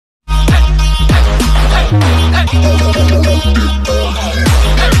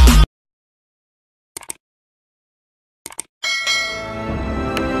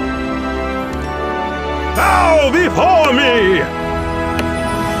Bow before me!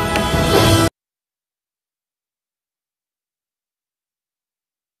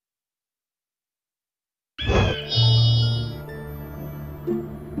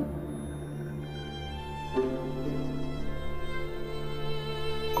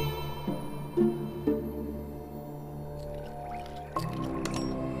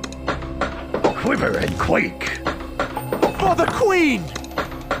 Quiver and quake! For the Queen!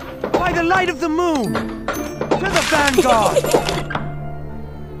 By the light of the moon! To the vanguard!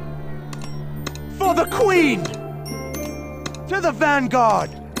 For the Queen! To the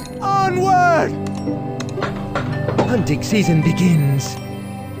vanguard! Onward! Hunting season begins.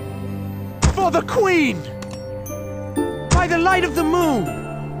 For the Queen! By the light of the moon!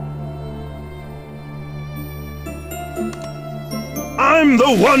 I'm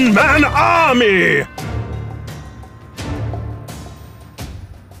the one-man army!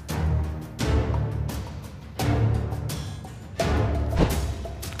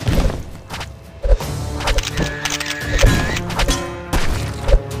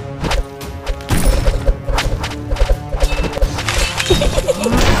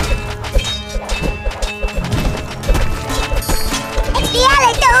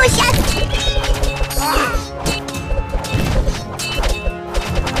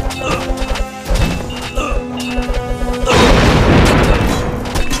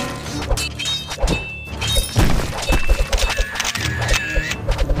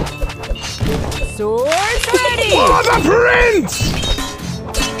 Swords ready! For the Prince!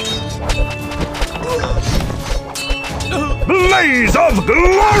 Blaze of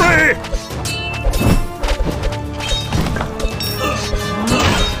glory!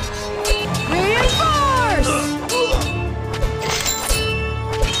 Reinforce!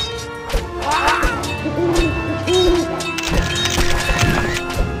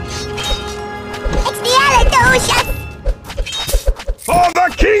 For the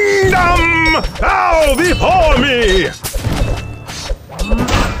kingdom! Bow before me!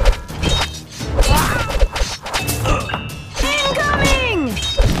 Incoming!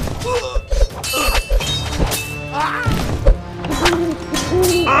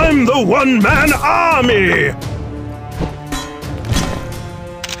 I'm the one-man army!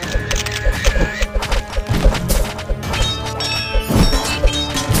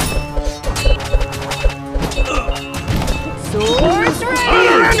 Swords ready!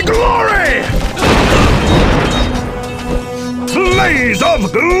 Honor and glory! Blaze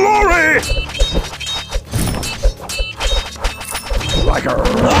of glory! Like a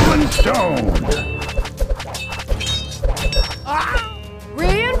rolling stone!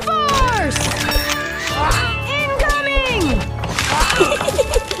 Reinforce! Incoming!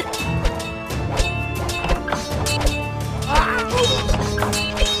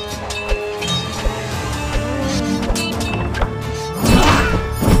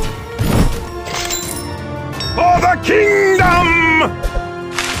 For the kingdom!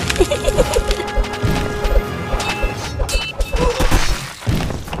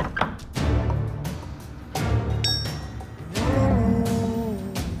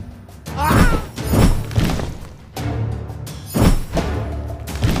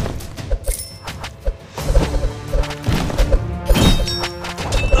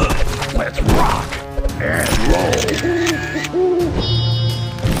 Let's rock and roll!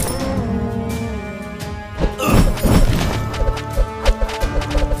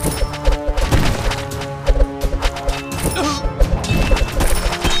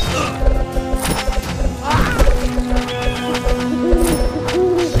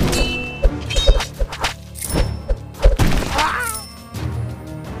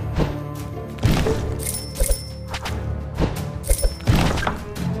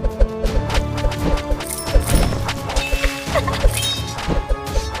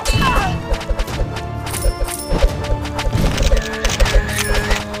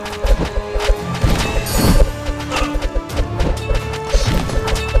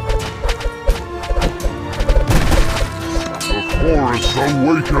 Force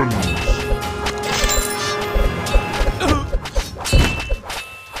awakens!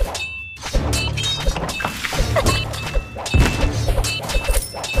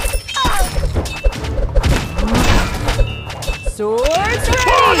 Swords ready!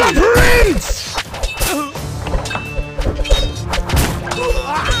 For the Prince!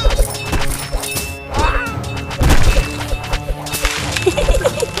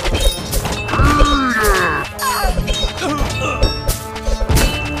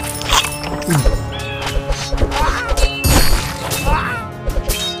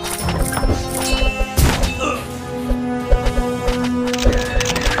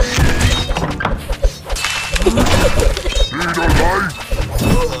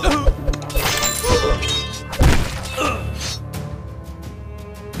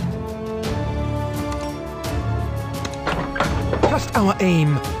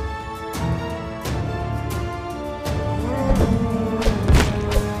 aim.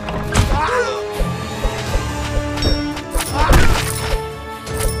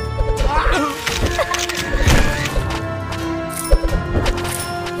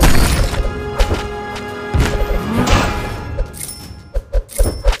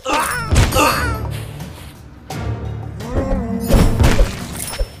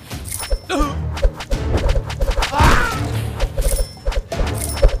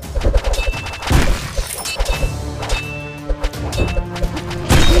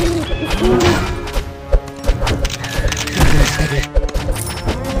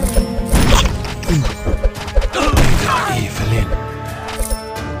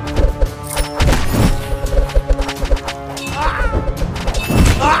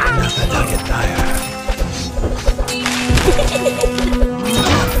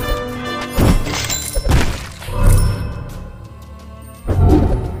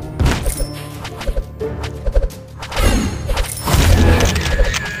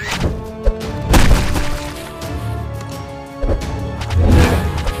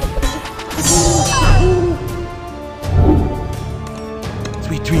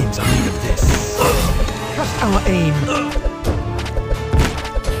 Sweet dreams are made of this. Trust our aim.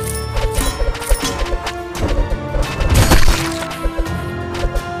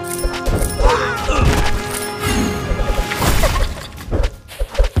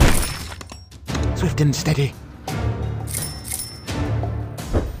 Swift and steady.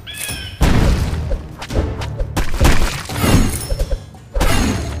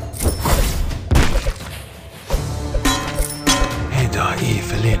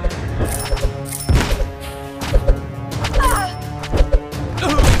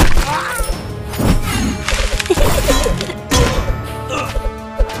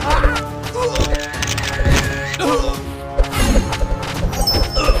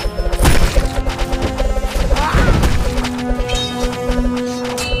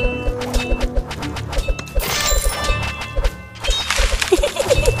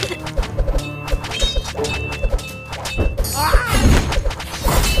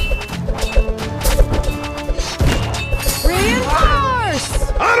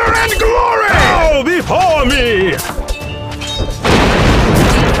 Before me!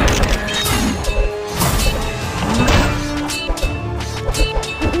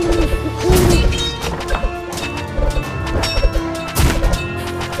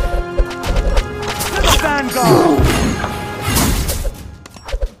 Vanguard!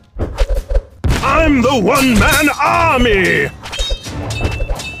 I'm the one-man army!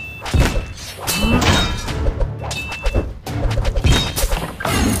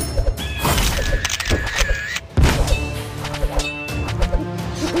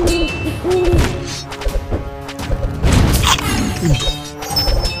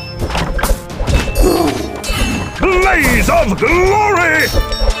 Blaze of glory!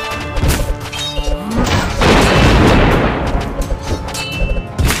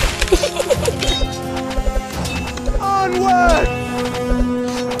 Onward!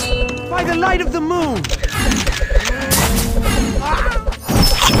 By the light of the moon!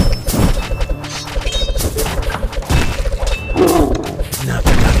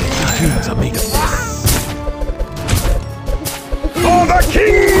 Dreams are made of this. For the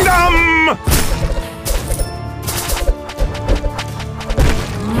kingdom!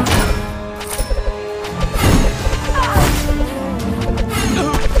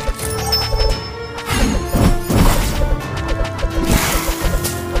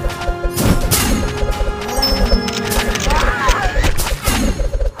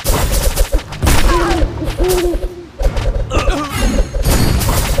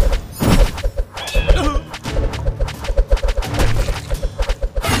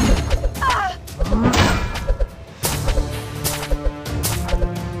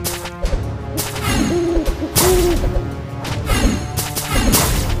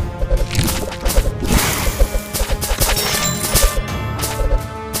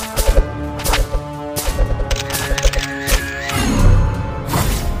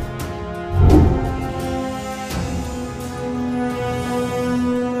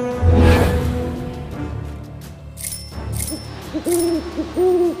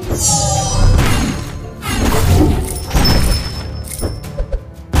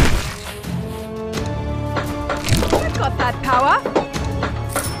 I've got that power.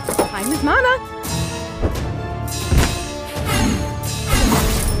 Time is mana.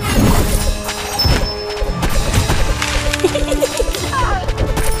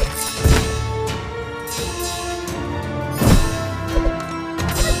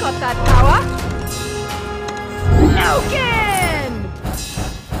 I've got that power. Logan!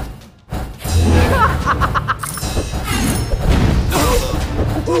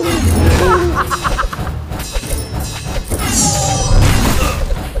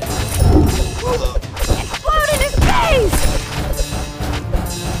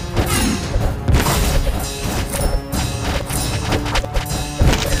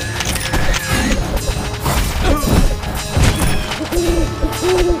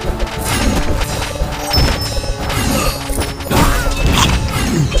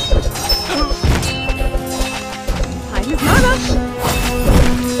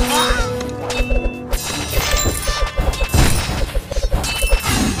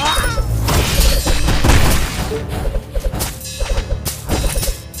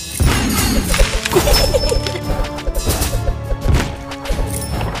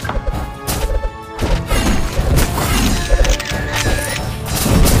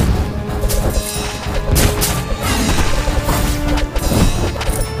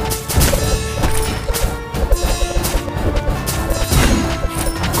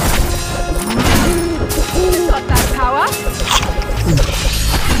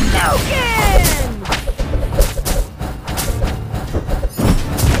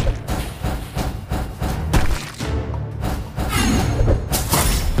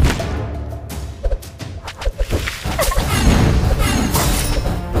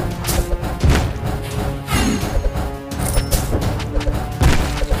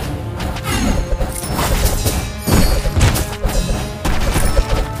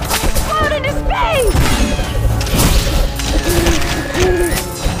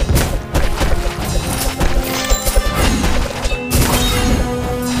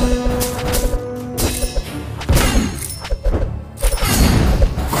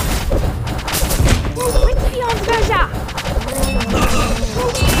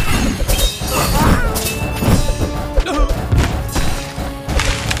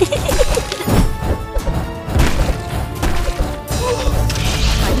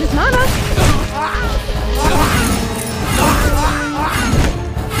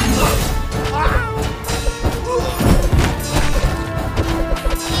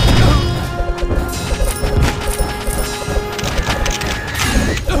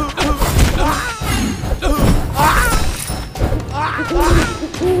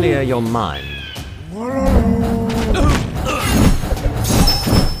 clear your mind.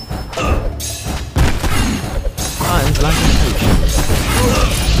 Time's like a potion.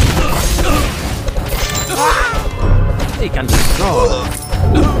 Seek and destroy.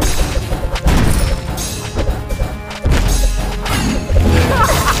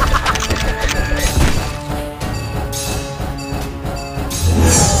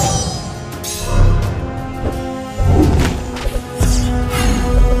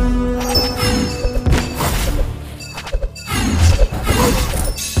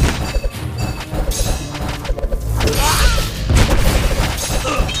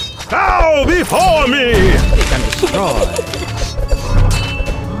 Bow before me! Seek and destroy.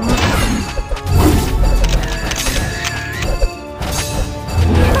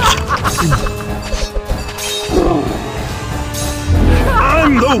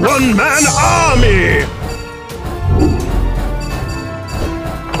 I'm the one-man army!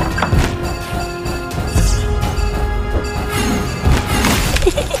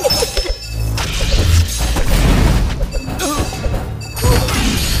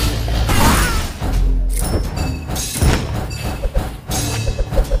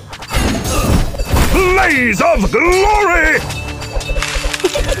 Blaze of glory!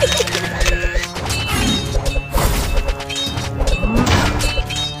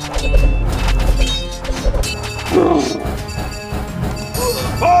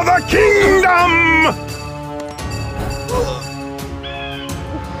 For the kingdom!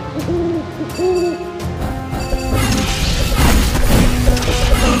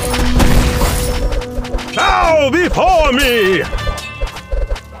 Bow before me!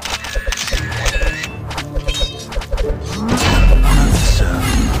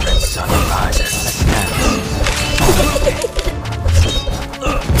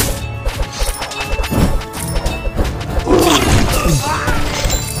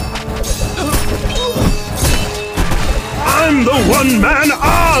 I'm the one-man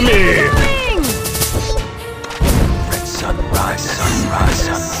army! Red sun rises, sun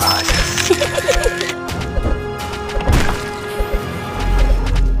rises.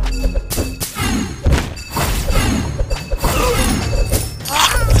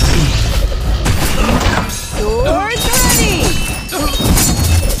 Swords ready!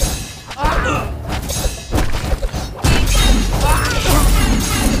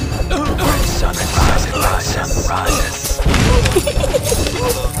 Sun rises, sun rises.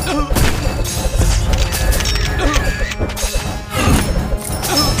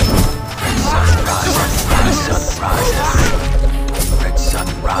 Red sun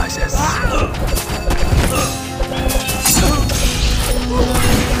rises.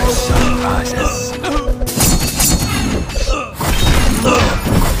 Red sun rises.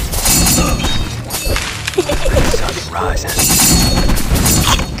 Red sun rises.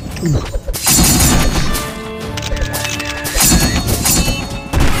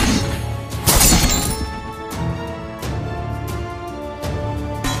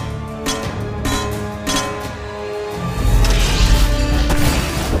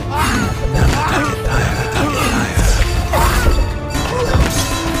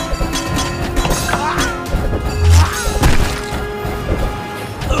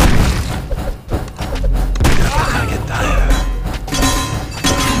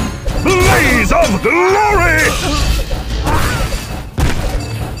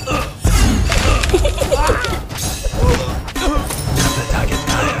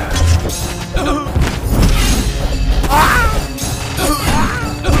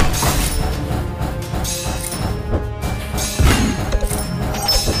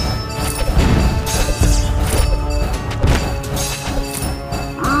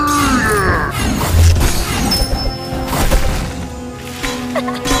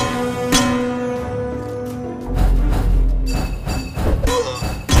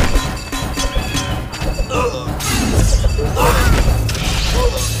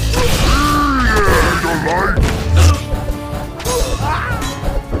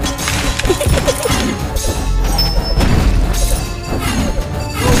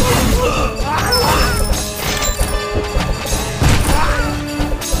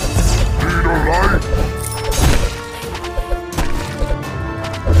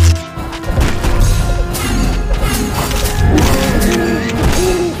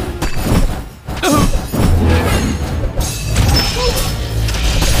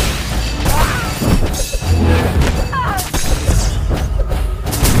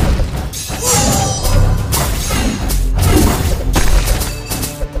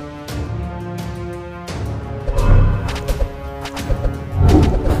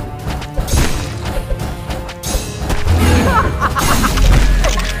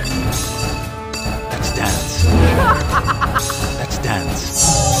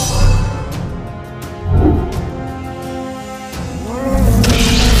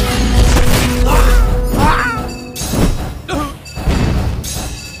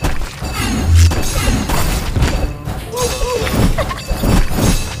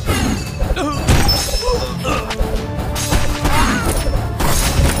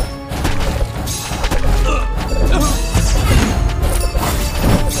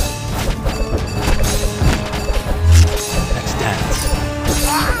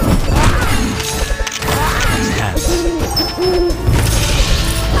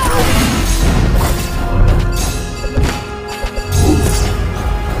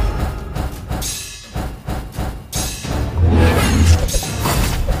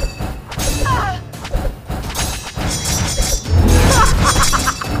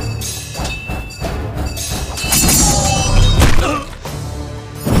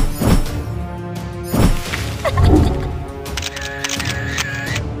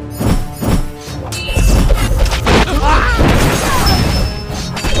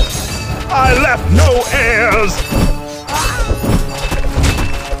 I left no heirs.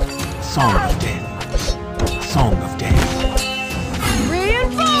 Song of Death. Song of Death.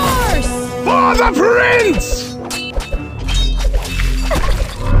 Reinforce! For the prince!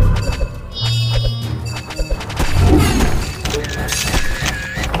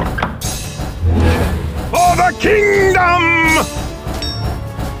 For the kingdom!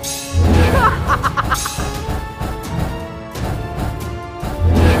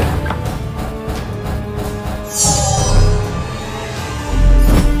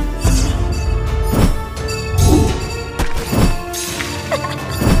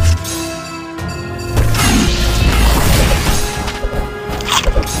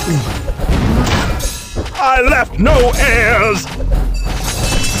 I left no heirs.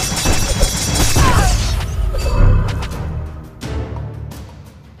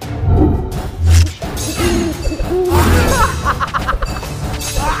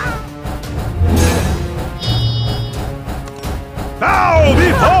 Bow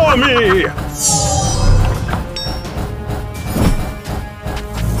before me!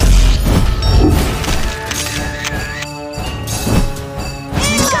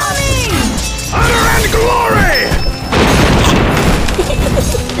 Honor and glory!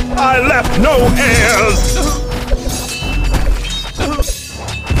 I left no heirs.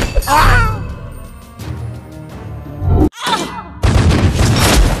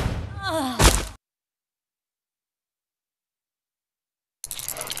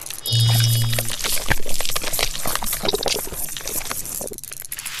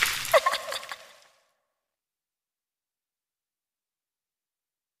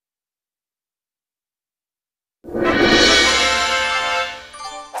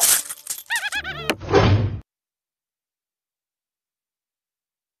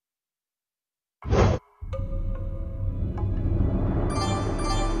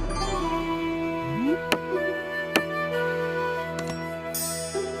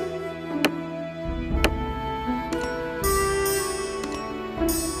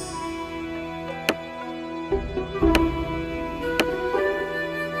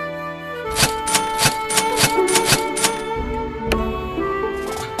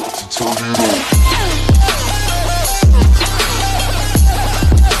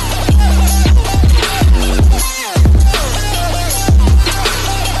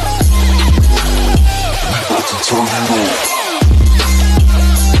 Tornado.